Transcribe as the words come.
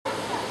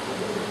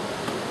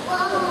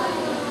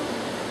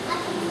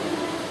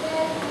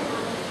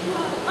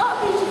Oh,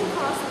 he just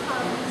crossed the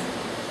pond.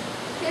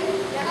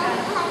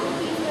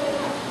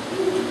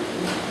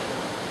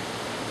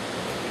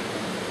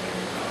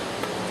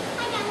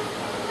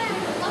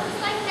 Looks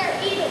like they're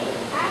eating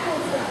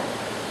apples.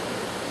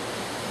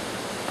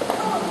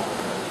 Oh,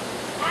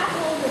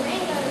 apples and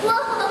mangoes.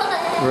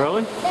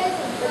 Really? There's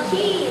the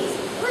cheese.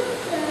 What's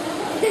that?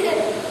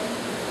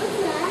 What's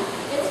that?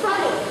 It's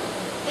funny.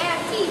 They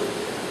have teeth.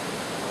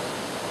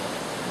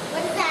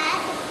 What's that?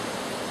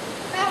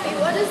 Pappy,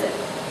 what is it?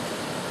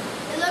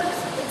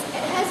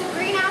 It has a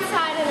green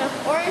outside and an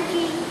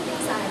orangey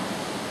inside.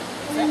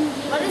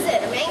 What is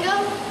it? A mango?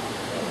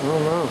 I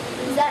don't know.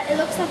 It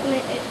looks like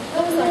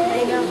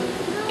mango.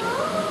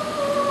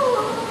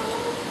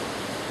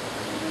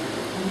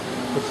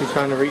 What's he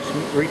trying to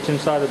reach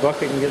inside the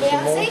bucket and get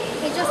some more? Yeah, see?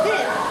 He just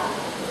did.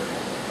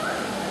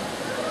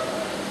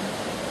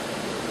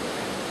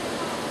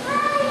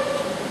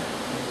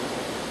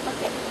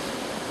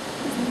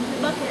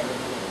 Bucket.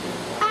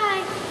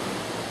 Hi.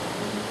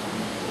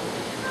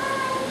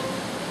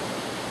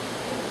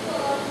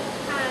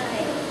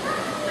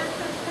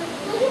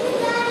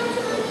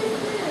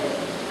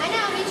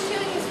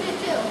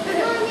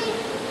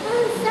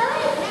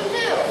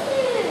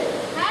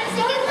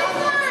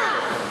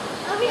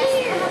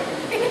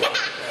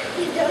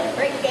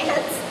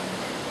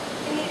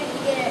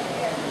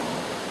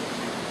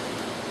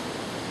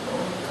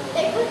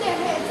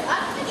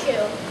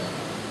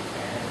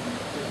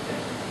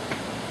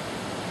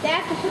 They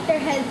have to put their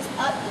heads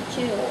up to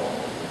chew.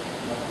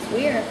 It's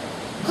weird.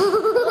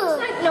 Looks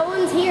like no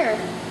one's here.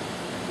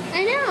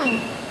 I know.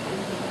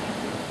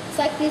 It's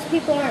like these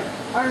people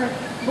are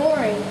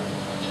boring.